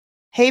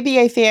Hey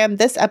BA fam,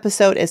 this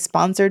episode is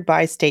sponsored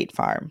by State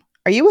Farm.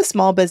 Are you a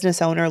small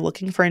business owner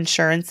looking for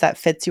insurance that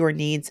fits your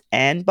needs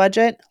and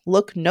budget?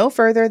 Look no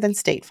further than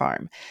State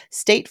Farm.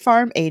 State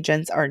Farm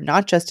agents are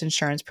not just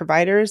insurance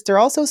providers, they're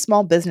also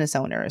small business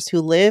owners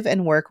who live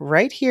and work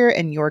right here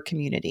in your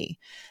community.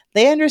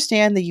 They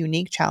understand the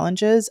unique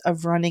challenges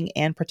of running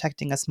and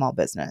protecting a small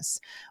business.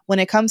 When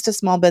it comes to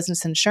small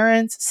business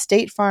insurance,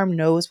 State Farm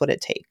knows what it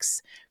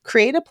takes.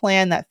 Create a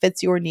plan that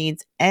fits your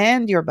needs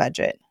and your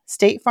budget.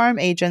 State Farm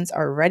agents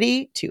are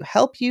ready to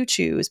help you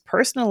choose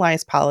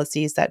personalized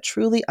policies that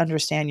truly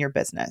understand your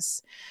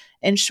business.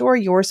 Insure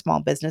your small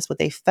business with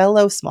a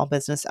fellow small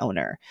business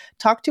owner.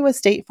 Talk to a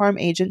State Farm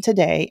agent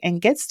today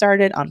and get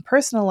started on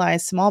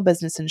personalized small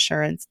business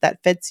insurance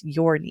that fits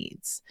your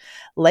needs.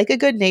 Like a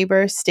good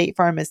neighbor, State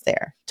Farm is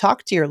there.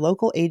 Talk to your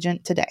local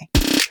agent today.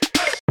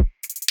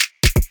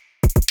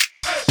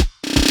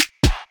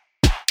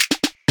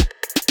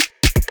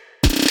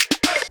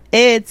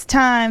 It's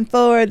time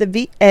for the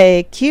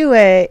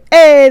VAQA.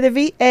 Hey, the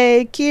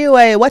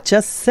VAQA. What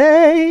you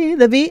say?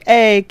 The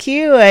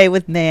VAQA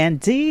with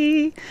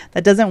Mandy.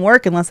 That doesn't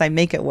work unless I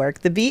make it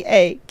work. The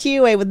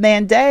VAQA with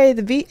Mandy.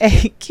 The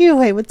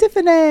VAQA with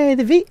Tiffany.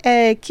 The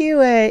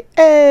VAQA.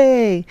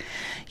 Hey.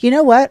 You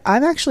know what?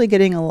 I'm actually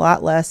getting a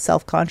lot less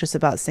self-conscious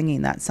about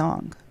singing that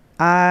song.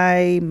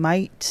 I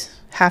might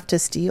have to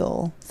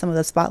steal some of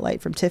the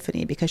spotlight from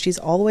Tiffany because she's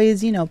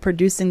always,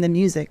 producing the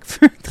music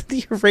for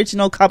the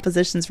original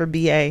compositions for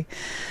BA.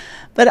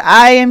 But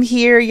I am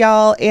here,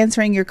 y'all,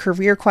 answering your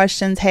career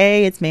questions.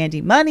 Hey, it's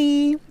Mandy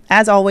Money.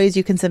 As always,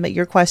 you can submit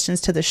your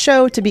questions to the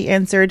show to be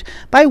answered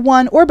by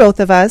one or both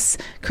of us.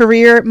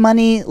 Career,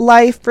 money,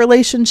 life,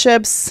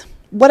 relationships,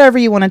 whatever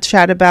you want to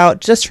chat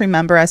about. Just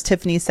remember, as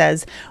Tiffany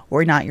says,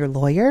 we're not your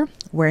lawyer.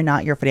 We're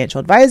not your financial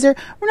advisor.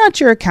 We're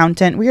not your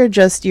accountant. We are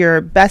just your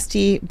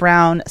bestie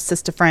brown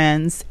sister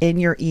friends in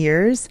your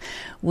ears.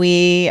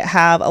 We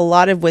have a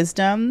lot of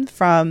wisdom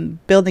from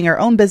building our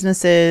own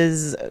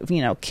businesses,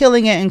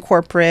 killing it in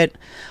corporate,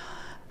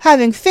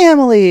 having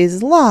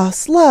families,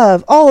 loss,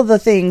 love, all of the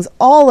things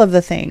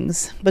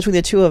between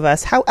the two of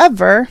us.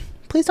 However,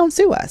 please don't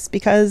sue us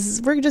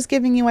because we're just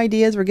giving you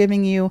ideas. We're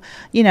giving you,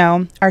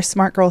 our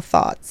smart girl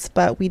thoughts,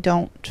 but we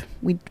don't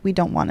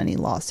want any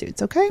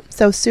lawsuits. Okay.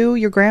 So sue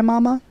your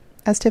grandmama,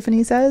 as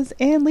Tiffany says,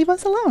 and leave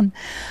us alone.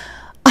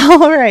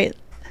 All right.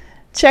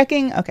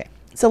 Checking. Okay.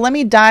 So let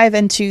me dive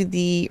into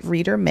the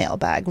reader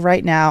mailbag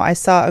right now. I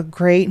saw a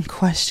great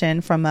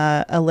question from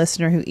a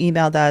listener who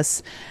emailed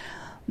us.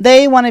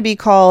 They want to be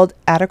called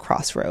At a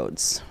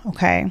Crossroads.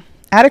 Okay.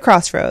 At a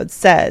Crossroads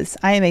says,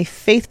 I am a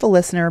faithful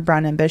listener of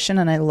Brown Ambition,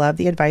 and I love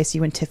the advice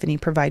you and Tiffany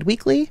provide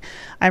weekly.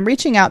 I'm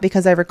reaching out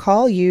because I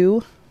recall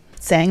you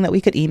saying that we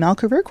could email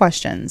career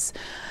questions.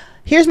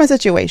 Here's my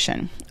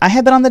situation. I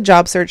have been on the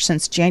job search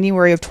since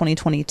January of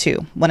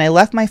 2022, when I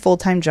left my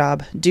full-time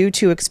job due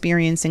to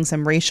experiencing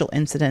some racial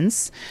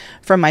incidents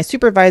from my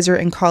supervisor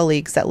and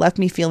colleagues that left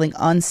me feeling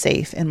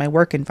unsafe in my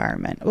work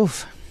environment.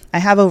 Oof. I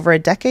have over a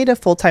decade of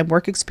full-time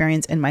work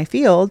experience in my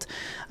field.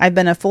 I've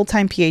been a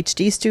full-time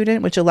PhD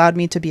student, which allowed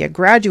me to be a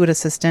graduate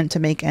assistant to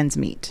make ends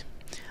meet.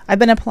 I've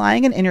been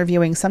applying and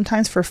interviewing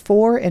sometimes for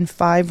 4 and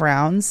 5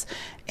 rounds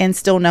and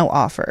still no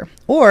offer.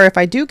 Or if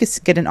I do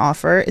get an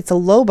offer, it's a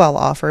lowball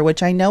offer,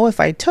 which I know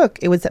if I took,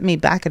 it would set me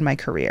back in my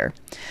career.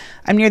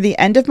 I'm near the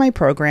end of my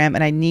program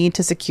and I need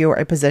to secure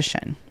a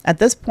position. At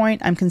this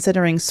point, I'm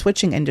considering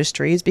switching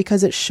industries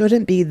because it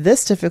shouldn't be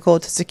this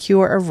difficult to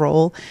secure a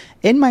role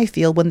in my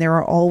field when there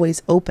are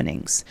always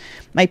openings.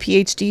 My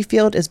PhD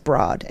field is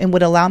broad and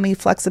would allow me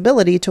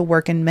flexibility to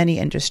work in many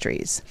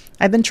industries.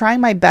 I've been trying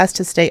my best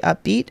to stay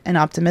upbeat and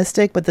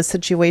optimistic, but the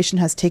situation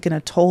has taken a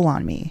toll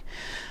on me.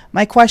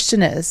 My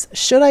question is,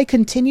 should I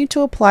continue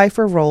to apply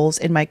for roles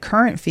in my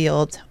current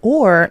field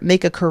or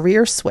make a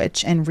career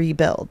switch and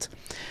rebuild?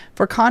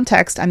 For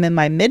context, I'm in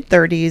my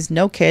mid-30s,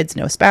 no kids,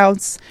 no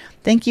spouse.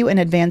 Thank you in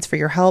advance for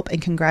your help and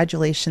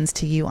congratulations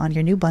to you on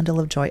your new bundle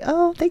of joy.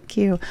 Oh, thank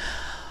you.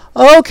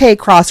 Okay,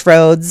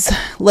 Crossroads.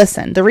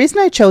 Listen, the reason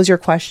I chose your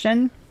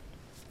question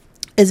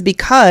is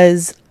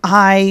because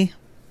I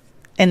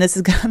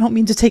don't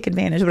mean to take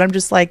advantage, but I'm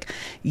just like,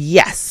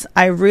 yes,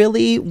 I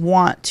really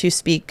want to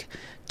speak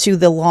to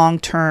the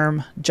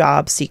long-term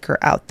job seeker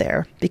out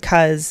there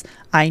because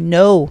I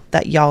know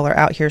that y'all are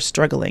out here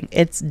struggling.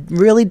 It's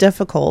really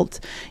difficult,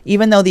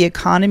 even though the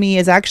economy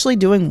is actually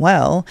doing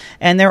well.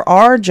 And there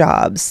are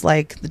jobs,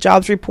 like the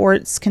jobs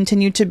reports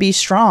continue to be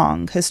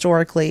strong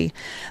historically.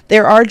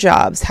 There are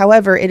jobs.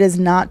 However, it is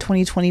not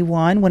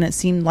 2021 when it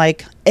seemed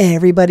like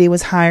everybody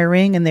was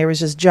hiring and there was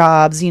just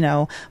jobs,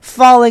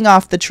 falling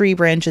off the tree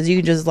branches. You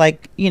can just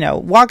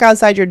walk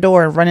outside your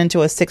door and run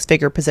into a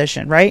 6-figure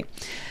position, right?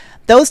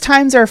 Those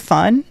times are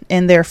fun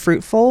and they're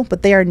fruitful,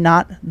 but they are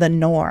not the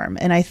norm.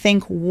 And I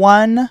think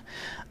one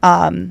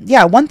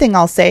Yeah, one thing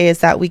I'll say is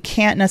that we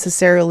can't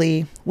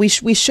necessarily, we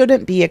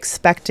shouldn't be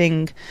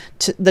expecting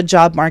the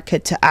job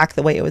market to act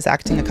the way it was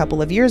acting a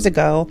couple of years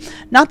ago.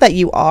 Not that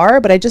you are,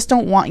 but I just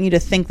don't want you to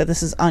think that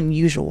this is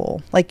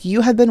unusual. Like,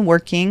 you have been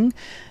working,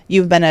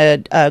 you've been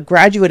a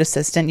graduate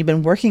assistant, you've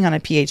been working on a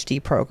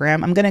PhD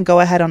program. I'm going to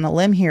go ahead on a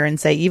limb here and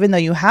say, even though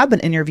you have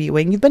been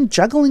interviewing, you've been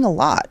juggling a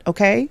lot,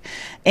 okay?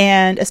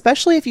 And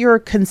especially if you're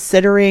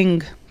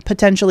considering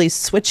potentially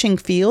switching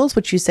fields,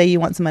 which you say you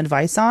want some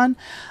advice on,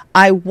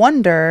 I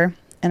wonder,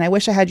 and I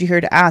wish I had you here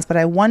to ask, but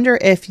I wonder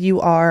if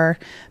you are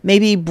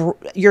maybe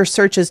your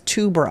search is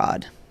too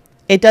broad.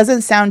 It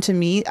doesn't sound to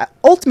me,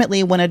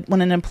 ultimately, when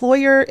an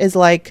employer is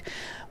like,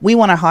 we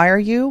want to hire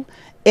you,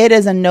 it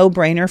is a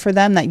no-brainer for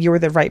them that you're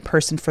the right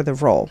person for the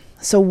role.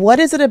 So what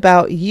is it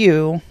about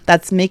you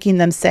that's making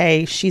them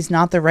say she's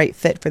not the right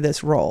fit for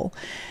this role?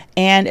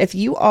 And if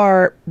you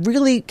are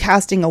really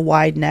casting a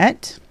wide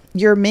net,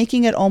 you're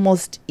making it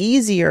almost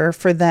easier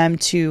for them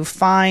to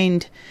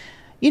find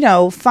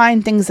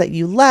things that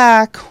you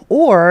lack,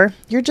 or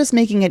you're just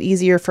making it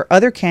easier for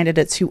other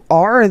candidates who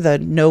are the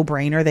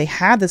no-brainer. They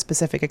have the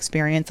specific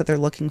experience that they're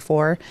looking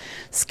for,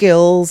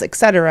 skills,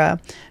 etc.,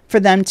 for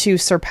them to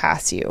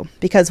surpass you.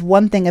 Because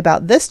one thing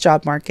about this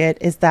job market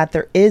is that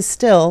there is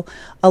still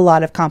a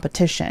lot of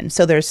competition.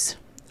 So there's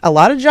a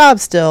lot of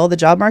jobs still. The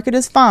job market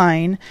is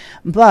fine,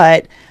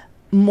 but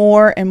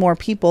more and more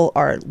people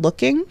are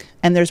looking,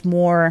 and there's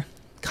more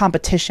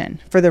competition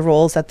for the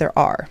roles that there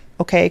are.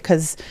 Okay,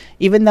 because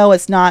even though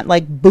it's not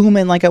like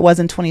booming like it was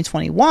in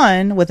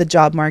 2021 with the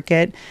job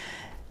market,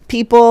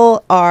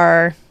 people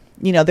are,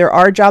 there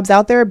are jobs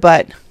out there,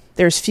 but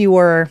there's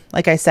fewer,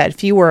 like I said,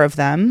 fewer of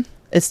them.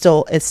 It's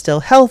still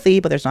healthy,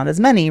 but there's not as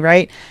many,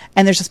 right?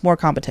 And there's just more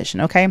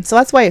competition, okay? So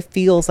that's why it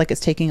feels like it's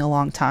taking a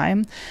long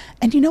time.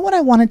 And you know what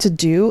I wanted to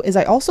do is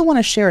I also want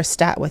to share a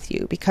stat with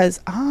you, because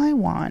I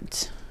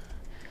want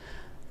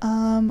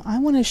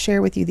to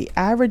share with you the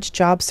average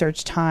job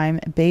search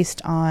time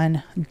based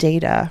on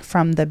data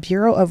from the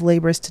Bureau of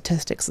Labor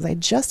Statistics. I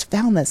just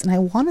found this, and I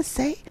want to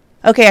say,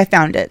 okay, I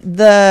found it.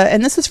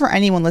 And this is for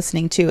anyone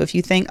listening too. If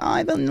you think,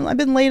 I've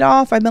been laid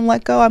off, I've been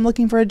let go, I'm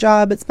looking for a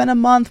job, it's been a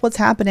month, what's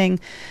happening?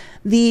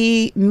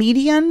 The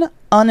median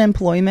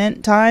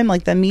unemployment time,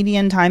 like the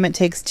median time it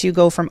takes to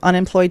go from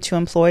unemployed to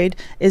employed,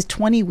 is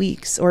 20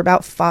 weeks, or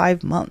about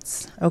 5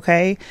 months.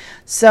 Okay,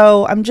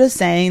 so I'm just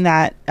saying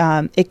that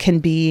it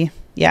can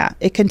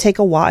take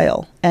a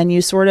while. And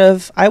you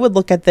I would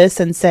look at this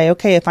and say,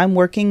 okay, if I'm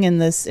working in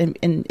this,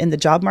 in the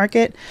job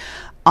market,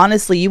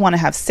 honestly, you want to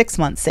have 6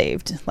 months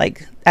saved,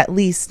 like at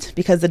least,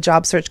 because the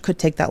job search could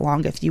take that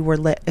long if you were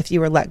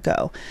let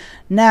go.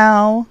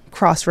 Now,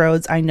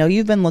 Crossroads, I know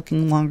you've been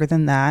looking longer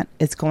than that.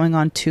 It's going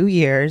on 2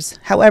 years.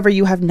 However,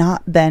 you have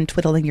not been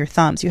twiddling your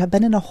thumbs. You have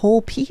been in a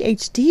whole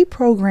PhD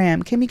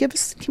program. Can we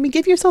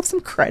give yourself some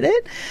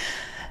credit?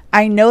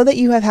 I know that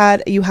you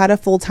had a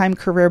full-time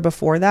career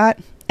before that,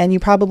 and you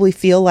probably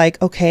feel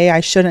like, okay,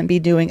 I shouldn't be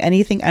doing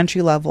anything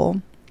entry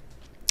level.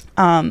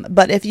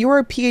 But if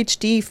your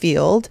PhD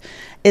field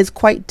is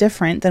quite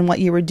different than what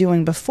you were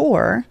doing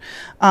before,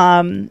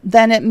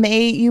 then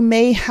you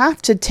may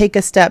have to take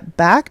a step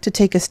back to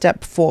take a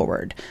step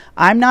forward.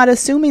 I'm not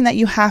assuming that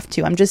you have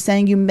to. I'm just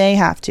saying you may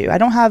have to. I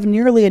don't have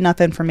nearly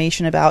enough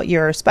information about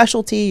your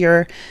specialty,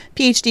 your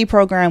PhD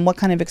program, what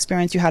kind of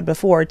experience you had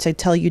before to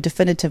tell you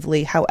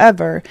definitively.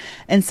 However,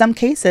 in some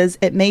cases,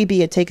 it may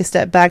be a take a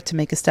step back to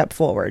make a step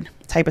forward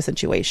type of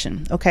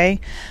situation. Okay.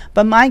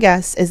 But my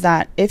guess is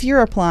that if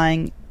you're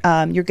applying,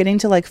 you're getting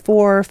to like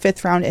 4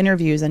 fifth-round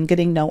interviews and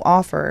getting no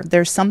offer.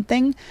 There's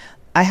something.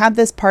 I have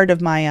this part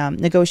of my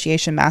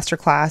negotiation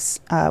masterclass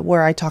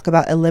where I talk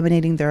about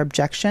eliminating their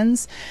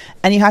objections,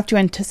 and you have to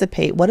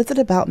anticipate, what is it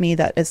about me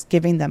that is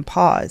giving them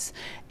pause?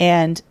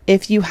 And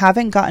if you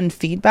haven't gotten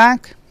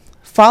feedback,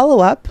 follow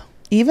up.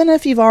 Even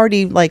if you've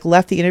already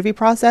left the interview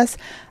process,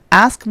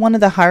 ask one of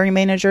the hiring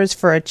managers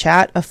for a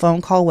chat, a phone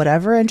call,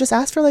 whatever, and just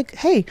ask for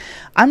hey,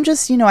 I'm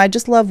just, I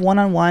just love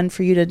one-on-one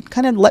for you to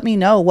kind of let me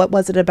know what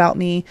was it about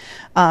me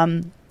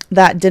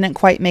that didn't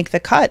quite make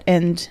the cut.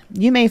 And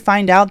you may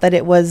find out that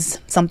it was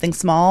something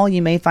small.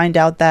 You may find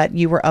out that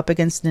you were up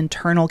against an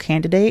internal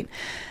candidate.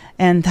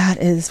 And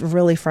that is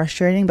really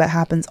frustrating, but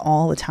happens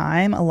all the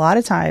time. A lot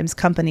of times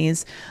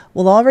companies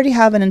will already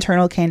have an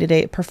internal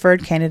candidate,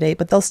 preferred candidate,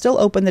 but they'll still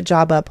open the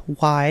job up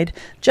wide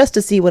just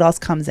to see what else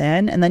comes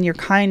in. And then you're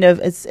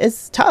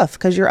it's tough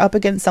because you're up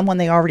against someone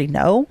they already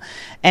know.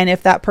 And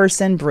if that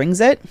person brings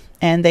it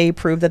and they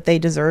prove that they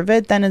deserve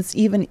it, then it's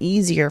even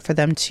easier for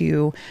them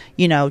to,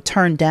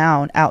 turn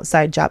down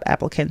outside job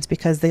applicants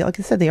because they, like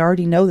I said, they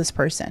already know this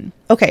person.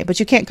 Okay, but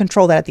you can't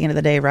control that at the end of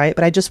the day, right?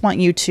 But I just want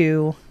you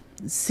to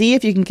see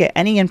if you can get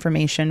any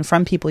information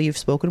from people you've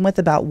spoken with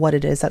about what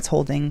it is that's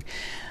holding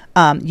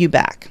you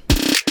back.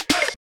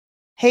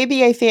 Hey,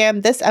 BA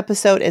fam, this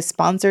episode is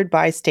sponsored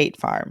by State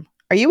Farm.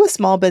 Are you a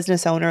small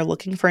business owner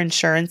looking for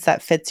insurance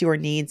that fits your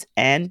needs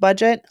and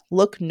budget?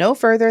 Look no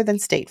further than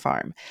State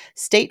Farm.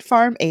 State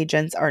Farm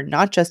agents are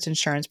not just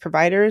insurance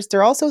providers,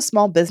 they're also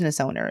small business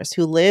owners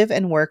who live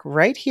and work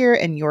right here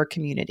in your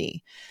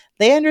community.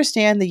 They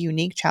understand the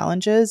unique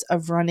challenges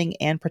of running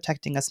and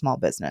protecting a small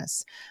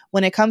business.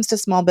 When it comes to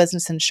small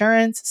business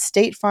insurance,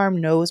 State Farm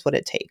knows what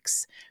it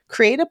takes.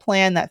 Create a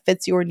plan that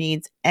fits your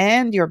needs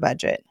and your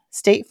budget.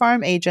 State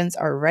Farm agents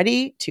are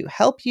ready to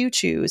help you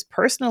choose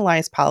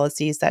personalized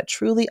policies that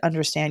truly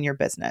understand your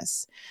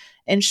business.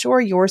 Insure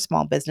your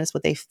small business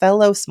with a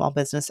fellow small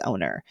business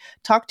owner.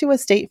 Talk to a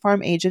State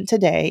Farm agent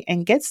today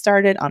and get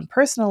started on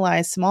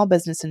personalized small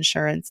business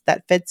insurance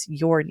that fits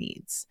your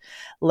needs.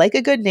 Like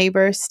a good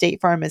neighbor,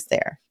 State Farm is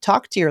there.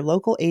 Talk to your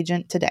local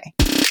agent today.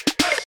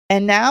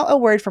 And now a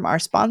word from our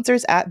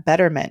sponsors at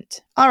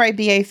Betterment. All right,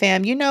 BA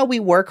fam, you know we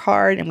work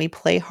hard and we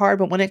play hard,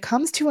 but when it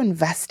comes to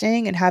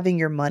investing and having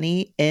your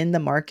money in the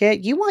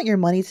market, you want your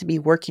money to be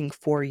working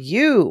for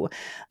you.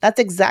 That's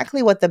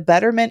exactly what the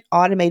Betterment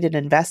automated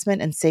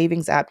investment and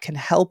savings app can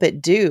help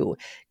it do.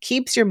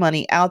 Keeps your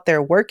money out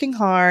there working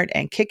hard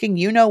and kicking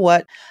you know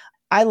what.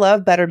 I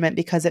love Betterment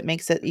because it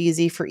makes it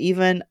easy for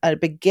even a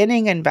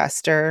beginning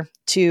investor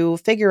to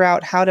figure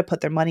out how to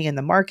put their money in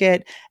the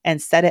market and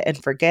set it and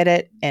forget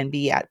it and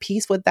be at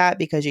peace with that,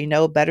 because you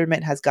know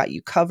Betterment has got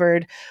you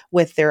covered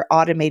with their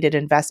automated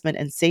investment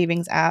and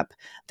savings app.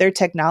 Their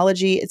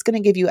technology is going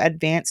to give you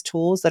advanced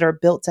tools that are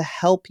built to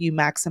help you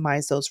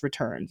maximize those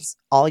returns.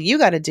 All you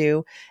got to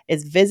do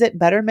is visit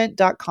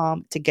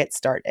betterment.com to get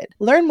started.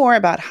 Learn more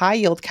about high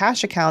yield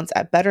cash accounts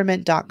at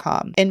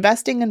betterment.com.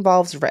 Investing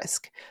involves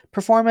risk.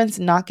 Performance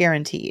not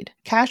guaranteed.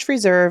 Cash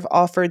reserve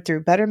offered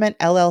through Betterment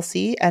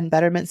LLC and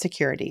Betterment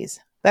Securities.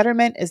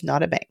 Betterment is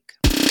not a bank.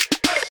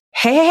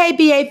 Hey,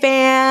 BA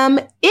fam.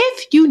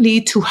 If you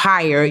need to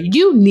hire,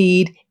 you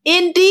need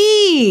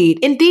Indeed.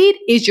 Indeed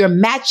is your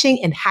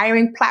matching and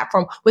hiring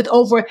platform with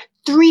over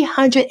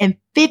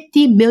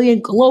 350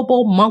 million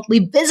global monthly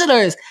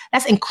visitors.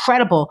 That's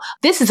incredible.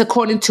 This is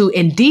according to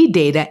Indeed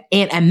data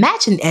and a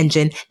matching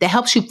engine that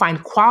helps you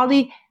find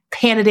quality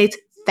candidates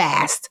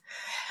fast.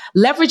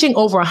 Leveraging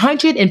over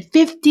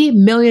 150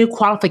 million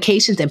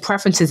qualifications and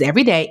preferences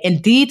every day,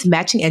 Indeed's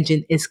matching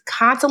engine is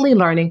constantly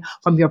learning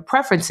from your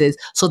preferences.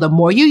 So the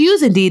more you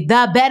use Indeed,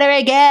 the better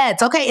it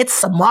gets. Okay, it's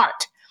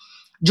smart.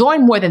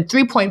 Join more than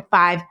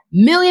 3.5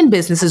 million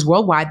businesses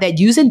worldwide that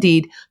use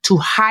Indeed to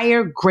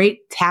hire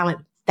great talent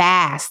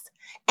fast.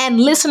 And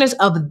listeners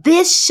of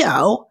this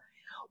show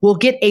will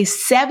get a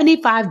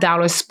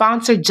 $75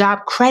 sponsored job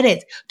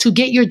credit to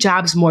get your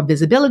jobs more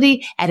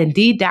visibility at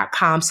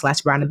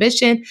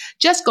Indeed.com/BrownAmbition.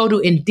 Just go to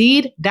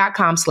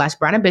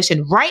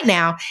Indeed.com/BrownAmbition right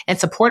now and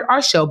support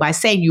our show by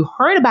saying you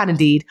heard about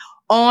Indeed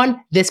on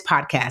this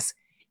podcast.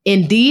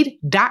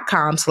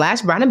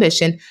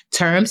 Indeed.com/BrownAmbition.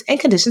 Terms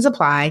and conditions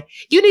apply.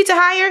 You need to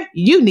hire,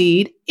 you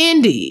need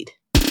Indeed.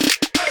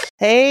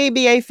 Hey,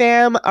 BA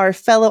fam, our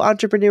fellow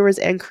entrepreneurs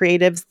and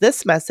creatives,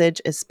 this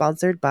message is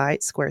sponsored by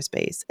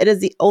Squarespace. It is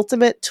the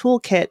ultimate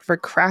toolkit for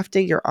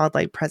crafting your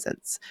online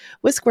presence.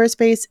 With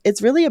Squarespace,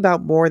 it's really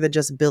about more than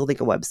just building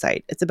a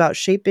website. It's about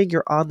shaping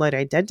your online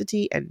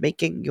identity and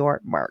making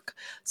your mark.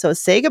 So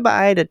say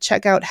goodbye to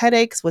checkout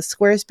headaches with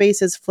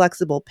Squarespace's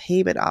flexible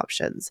payment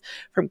options.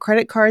 From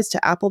credit cards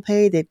to Apple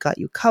Pay, they've got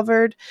you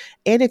covered.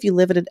 And if you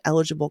live in an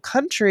eligible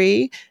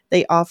country,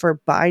 they offer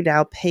buy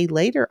now, pay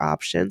later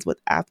options with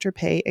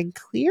Afterpay and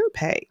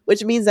ClearPay,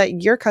 which means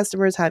that your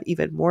customers have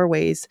even more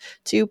ways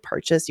to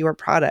purchase your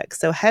products.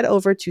 So head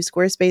over to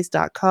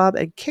squarespace.com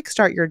and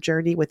kickstart your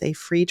journey with a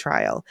free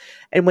trial.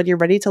 And when you're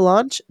ready to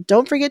launch,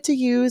 don't forget to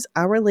use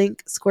our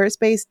link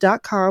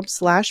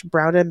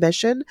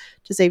squarespace.com/brownambition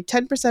to save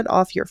 10%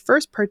 off your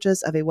first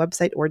purchase of a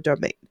website or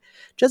domain.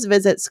 Just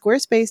visit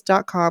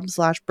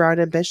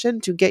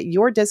squarespace.com/brownambition to get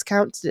your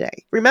discount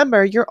today.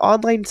 Remember, your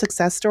online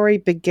success story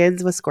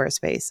begins with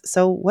Squarespace.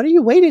 So what are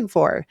you waiting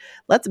for?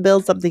 Let's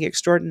build something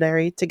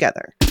extraordinary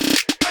together.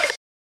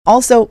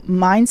 Also,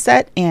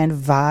 mindset and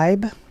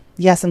vibe.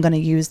 Yes, I'm going to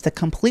use the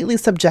completely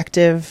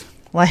subjective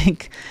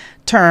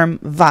term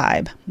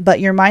vibe, but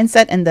your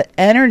mindset and the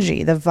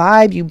energy, the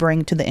vibe you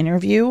bring to the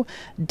interview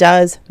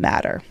does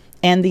matter.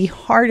 And the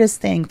hardest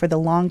thing for the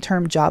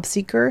long-term job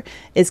seeker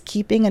is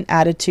keeping an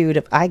attitude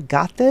of, I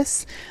got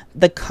this,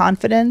 the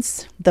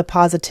confidence, the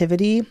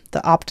positivity,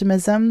 the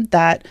optimism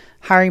that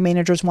hiring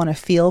managers want to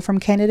feel from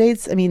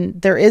candidates. I mean,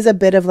 there is a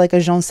bit of like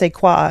a je ne sais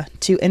quoi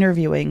to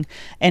interviewing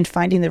and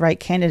finding the right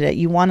candidate.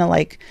 You want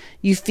to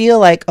you feel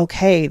like,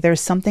 okay,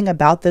 there's something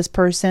about this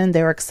person.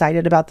 They're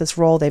excited about this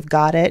role. They've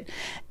got it.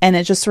 And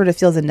it just sort of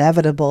feels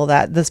inevitable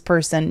that this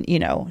person,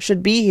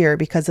 should be here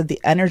because of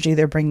the energy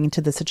they're bringing to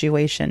the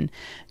situation.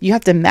 You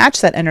have to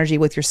match that energy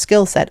with your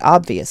skill set,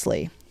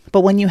 obviously.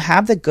 But when you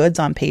have the goods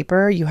on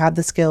paper, you have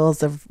the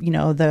skills of,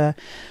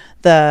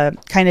 the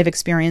kind of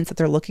experience that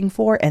they're looking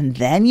for, and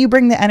then you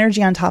bring the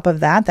energy on top of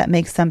that, that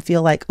makes them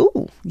feel like,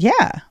 ooh,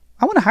 yeah,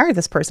 I want to hire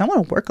this person. I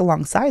want to work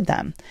alongside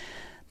them.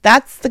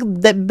 That's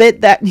the bit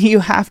that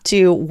you have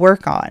to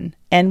work on.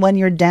 And when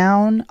you're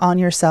down on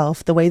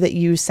yourself, the way that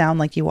you sound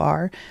like you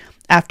are,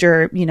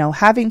 after,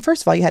 having,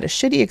 first of all, you had a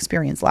shitty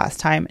experience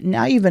last time.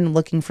 Now you've been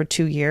looking for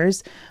 2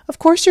 years. Of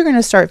course, you're going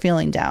to start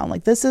feeling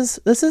down. This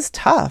is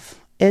tough.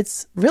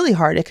 it's really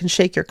hard. It can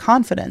shake your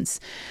confidence.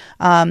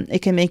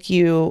 It can make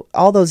you,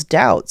 all those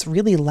doubts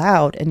really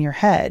loud in your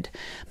head.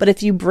 But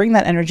if you bring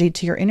that energy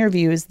to your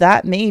interviews,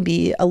 that may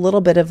be a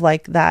little bit of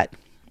like that,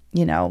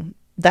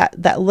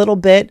 that little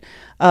bit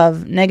of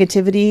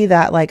negativity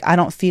that like, I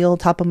don't feel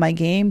top of my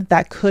game,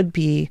 that could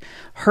be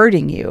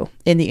hurting you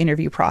in the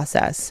interview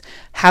process.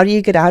 How do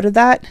you get out of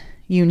that?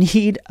 You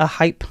need a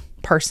hype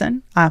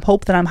person. I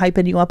hope that I'm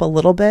hyping you up a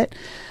little bit.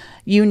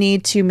 You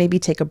need to maybe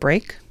take a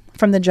break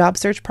from the job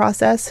search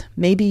process.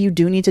 Maybe you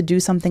do need to do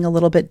something a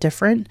little bit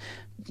different,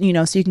 so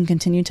you can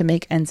continue to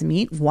make ends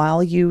meet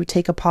while you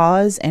take a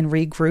pause and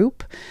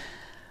regroup.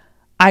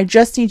 I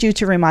just need you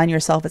to remind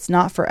yourself it's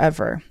not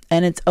forever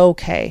and it's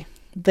okay.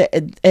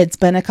 It's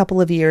been a couple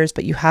of years,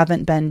 but you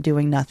haven't been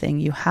doing nothing.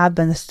 You have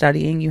been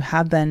studying. You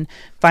have been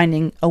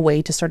finding a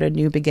way to start a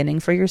new beginning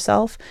for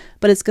yourself,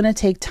 but it's going to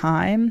take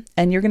time.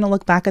 And you're going to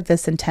look back at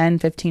this in 10,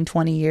 15,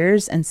 20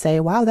 years and say,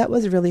 wow, that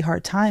was a really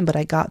hard time, but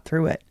I got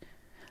through it.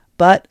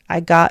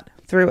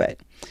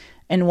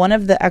 And one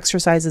of the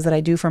exercises that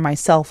I do for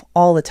myself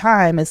all the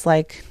time is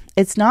like,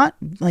 it's not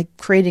like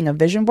creating a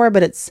vision board,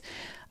 but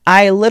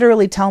I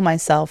literally tell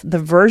myself the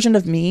version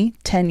of me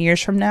 10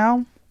 years from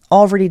now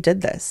already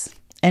did this.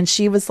 And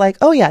she was like,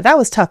 oh yeah, that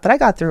was tough, but I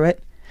got through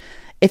it.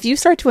 If you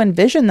start to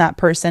envision that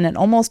person, it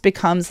almost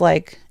becomes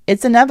like,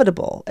 it's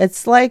inevitable.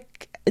 It's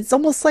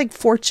almost like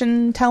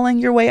fortune telling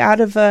your way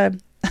out of a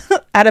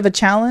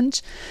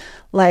challenge.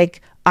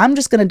 Like, I'm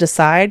just going to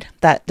decide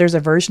that there's a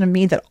version of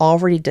me that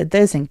already did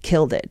this and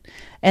killed it.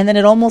 And then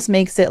it almost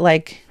makes it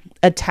like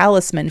a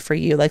talisman for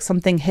you, like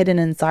something hidden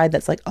inside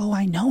that's like, oh,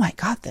 I know I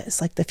got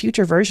this. Like the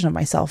future version of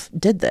myself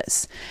did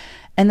this.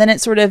 And then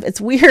it's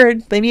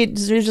weird. Maybe am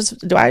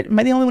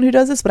I the only one who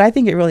does this? But I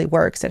think it really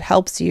works. It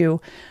helps you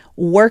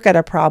work at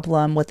a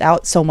problem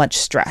without so much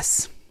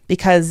stress,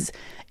 because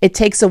it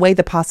takes away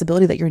the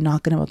possibility that you're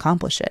not going to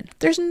accomplish it.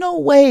 There's no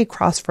way,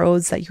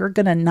 Crossroads, that you're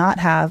going to not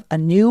have a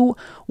new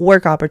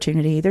work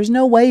opportunity. There's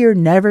no way you're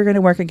never going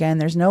to work again.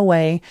 There's no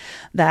way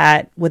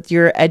that with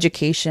your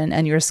education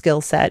and your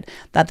skill set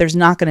that there's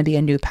not going to be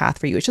a new path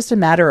for you. It's just a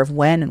matter of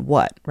when and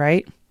what,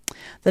 right?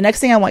 The next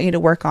thing I want you to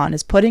work on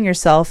is putting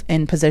yourself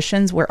in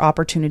positions where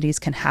opportunities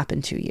can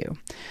happen to you.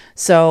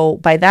 So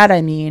by that,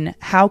 I mean,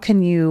 how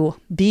can you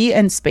be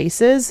in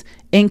spaces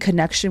in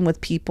connection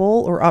with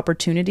people or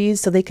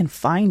opportunities so they can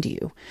find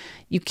you?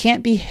 You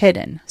can't be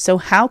hidden. So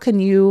how can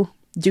you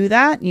do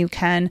that? You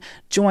can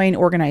join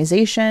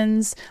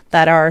organizations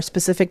that are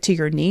specific to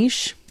your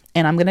niche.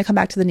 And I'm going to come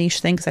back to the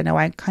niche thing because I know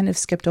I kind of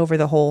skipped over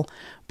the whole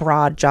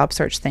broad job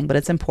search thing, but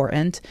it's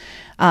important.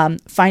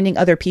 Finding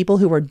other people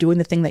who are doing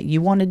the thing that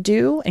you want to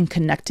do and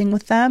connecting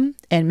with them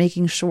and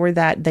making sure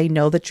that they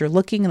know that you're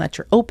looking and that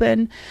you're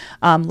open.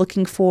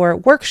 Looking for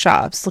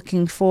workshops,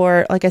 looking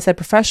for, like I said,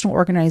 professional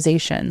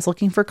organizations,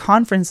 looking for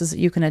conferences that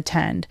you can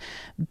attend.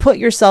 Put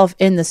yourself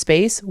in the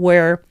space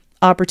where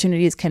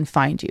opportunities can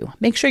find you.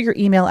 Make sure your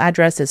email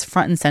address is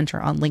front and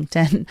center on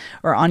LinkedIn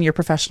or on your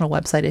professional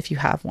website if you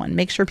have one.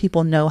 Make sure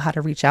people know how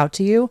to reach out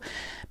to you,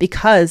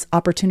 because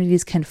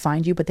opportunities can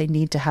find you, but they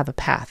need to have a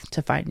path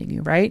to finding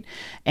you, right?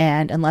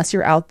 And unless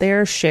you're out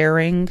there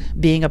sharing,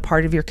 being a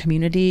part of your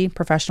community,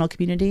 professional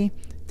community,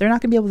 they're not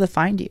going to be able to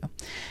find you.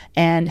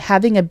 And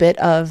having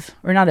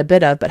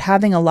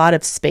having a lot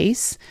of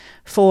space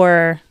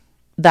for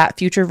that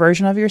future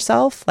version of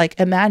yourself, like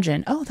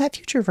imagine, oh, that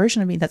future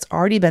version of me that's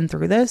already been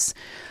through this,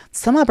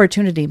 some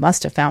opportunity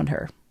must have found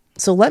her.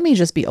 So let me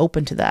just be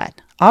open to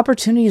that.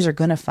 Opportunities are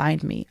going to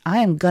find me. I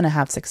am going to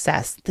have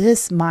success.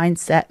 This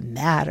mindset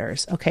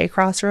matters. Okay,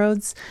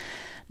 Crossroads.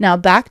 Now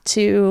back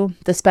to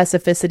the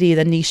specificity,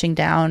 the niching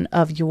down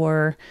of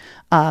your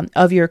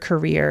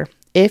career.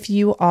 If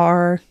you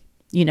are,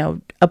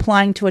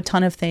 applying to a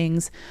ton of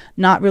things,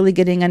 not really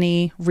getting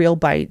any real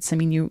bites. I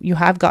mean, you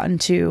have gotten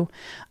to,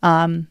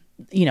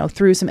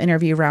 through some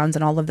interview rounds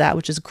and all of that,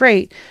 which is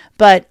great.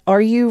 But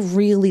are you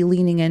really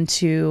leaning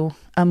into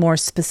a more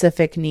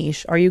specific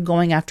niche? Are you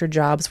going after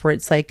jobs where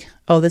it's like,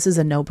 oh, this is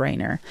a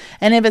no-brainer?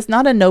 And if it's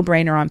not a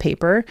no-brainer on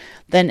paper,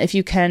 then if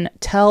you can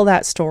tell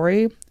that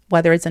story,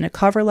 whether it's in a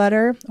cover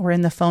letter or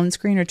in the phone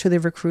screen or to the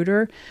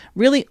recruiter,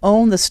 really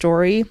own the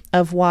story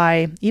of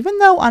why, even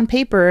though on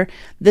paper,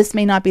 this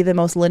may not be the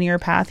most linear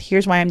path,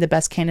 here's why I'm the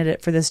best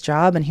candidate for this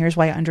job. And here's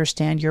why I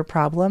understand your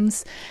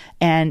problems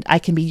and I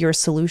can be your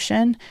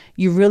solution.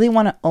 You really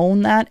want to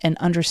own that and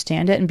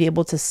understand it and be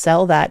able to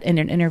sell that in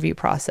an interview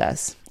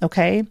process.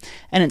 Okay.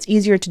 And it's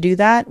easier to do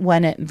that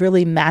when it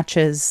really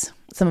matches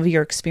some of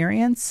your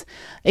experience.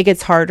 It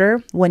gets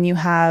harder when you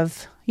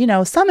have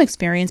some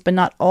experience, but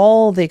not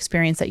all the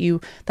experience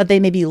that they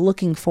may be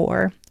looking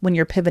for when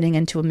you're pivoting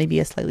into maybe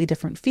a slightly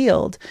different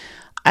field.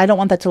 I don't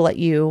want that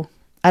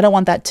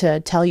to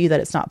tell you that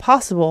it's not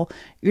possible.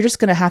 You're just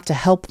going to have to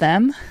help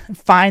them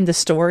find the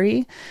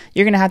story.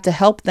 You're going to have to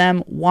help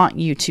them want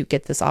you to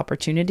get this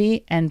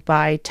opportunity. And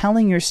by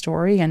telling your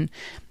story and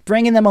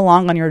bringing them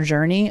along on your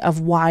journey of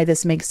why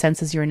this makes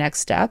sense as your next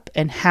step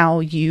and how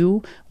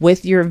you,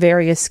 with your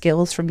various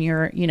skills from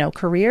your,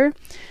 career,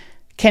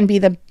 can be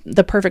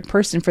the perfect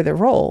person for the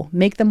role.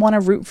 Make them want to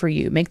root for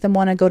you. Make them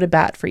want to go to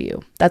bat for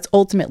you. That's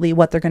ultimately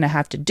what they're going to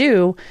have to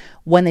do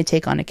when they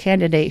take on a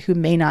candidate who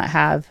may not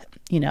have,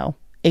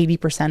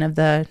 80% of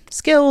the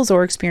skills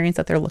or experience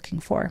that they're looking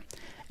for.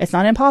 It's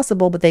not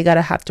impossible, but they got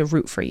to have to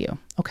root for you.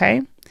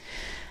 Okay.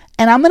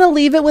 And I'm going to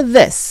leave it with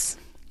this.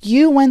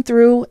 You went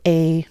through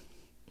a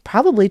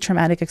probably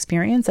traumatic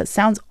experience that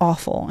sounds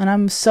awful. And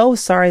I'm so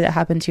sorry that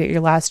happened to you at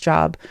your last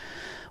job,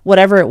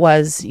 whatever it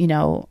was,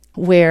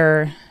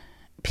 where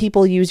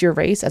people use your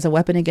race as a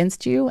weapon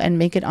against you and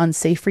make it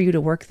unsafe for you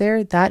to work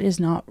there. That is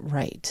not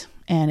right.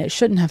 And it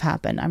shouldn't have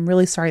happened. I'm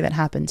really sorry that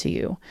happened to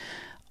you.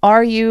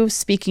 Are you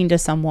speaking to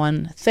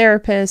someone,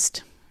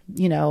 therapist,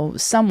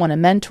 someone, a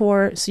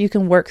mentor, so you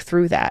can work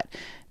through that?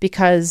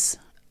 Because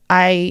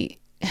I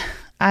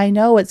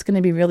know it's going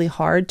to be really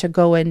hard to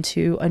go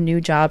into a new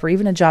job or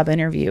even a job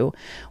interview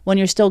when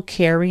you're still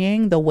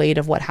carrying the weight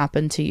of what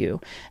happened to you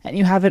and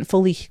you haven't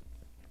fully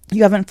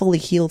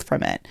healed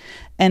from it.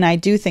 And I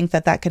do think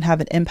that can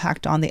have an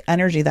impact on the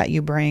energy that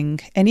you bring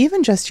and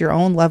even just your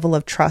own level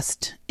of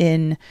trust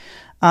in,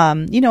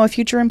 a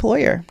future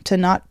employer to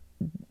not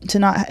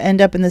end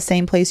up in the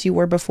same place you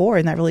were before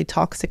in that really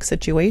toxic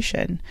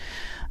situation.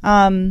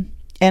 And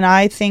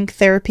I think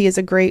therapy is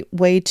a great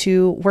way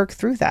to work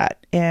through that.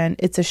 And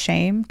it's a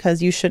shame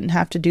because you shouldn't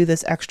have to do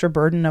this extra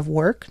burden of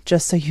work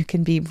just so you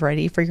can be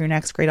ready for your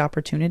next great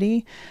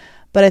opportunity.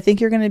 But I think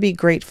you're going to be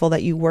grateful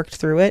that you worked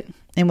through it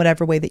in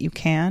whatever way that you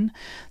can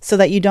so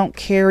that you don't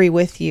carry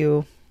with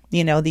you,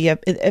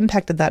 the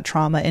impact of that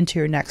trauma into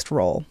your next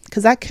role,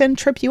 because that can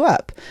trip you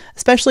up,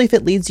 especially if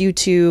it leads you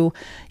to,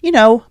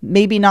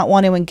 maybe not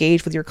want to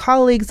engage with your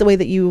colleagues the way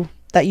that you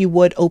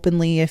would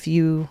openly if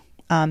you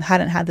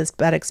hadn't had this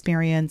bad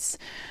experience.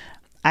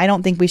 I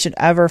don't think we should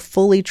ever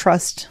fully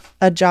trust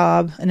a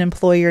job, an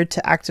employer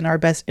to act in our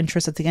best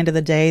interest. At the end of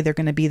the day, they're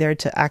going to be there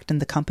to act in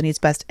the company's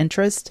best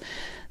interest.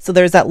 So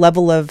there's that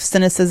level of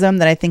cynicism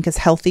that I think is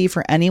healthy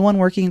for anyone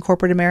working in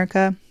corporate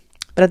America.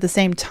 But at the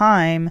same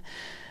time,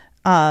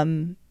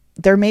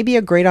 there may be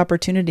a great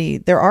opportunity.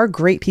 There are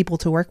great people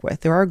to work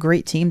with. There are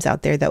great teams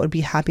out there that would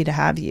be happy to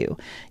have you.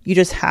 You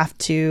just have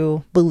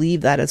to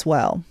believe that as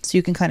well. So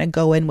you can kind of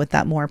go in with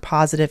that more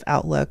positive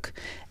outlook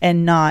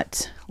and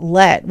not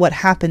let what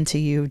happened to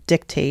you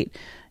dictate,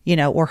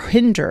 or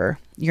hinder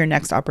your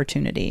next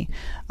opportunity,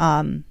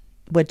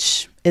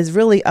 which is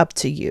really up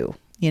to you,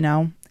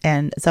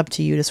 and it's up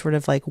to you to sort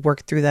of like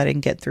work through that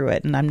and get through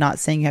it. And I'm not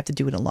saying you have to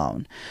do it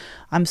alone.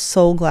 I'm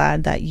so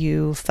glad that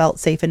you felt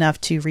safe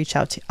enough to reach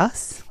out to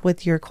us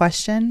with your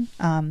question,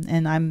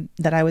 and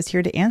that I was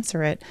here to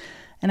answer it.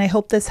 And I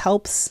hope this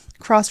helps.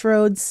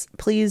 Crossroads,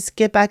 please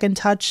get back in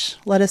touch.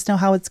 Let us know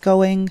how it's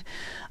going.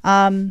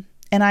 And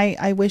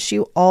I wish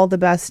you all the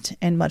best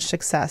and much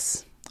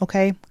success.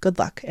 Okay, good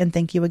luck. And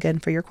thank you again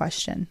for your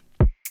question.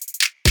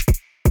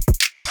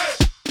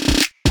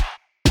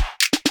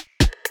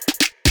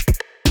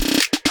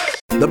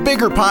 The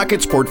Bigger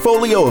Pockets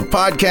portfolio of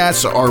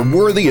podcasts are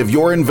worthy of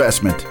your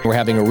investment. We're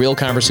having a real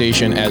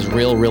conversation as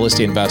real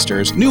estate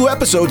investors. New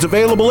episodes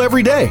available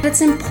every day.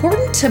 It's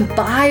important to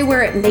buy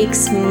where it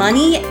makes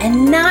money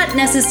and not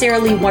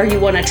necessarily where you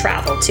want to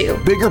travel to.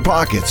 Bigger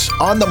Pockets,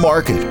 On the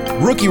Market,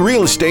 Rookie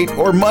Real Estate,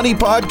 or Money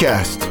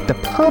Podcast. The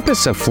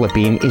purpose of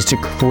flipping is to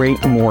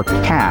create more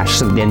cash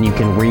so then you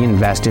can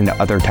reinvest into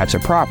other types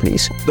of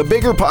properties. The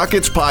Bigger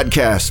Pockets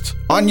Podcast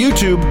on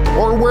YouTube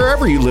or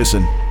wherever you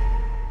listen.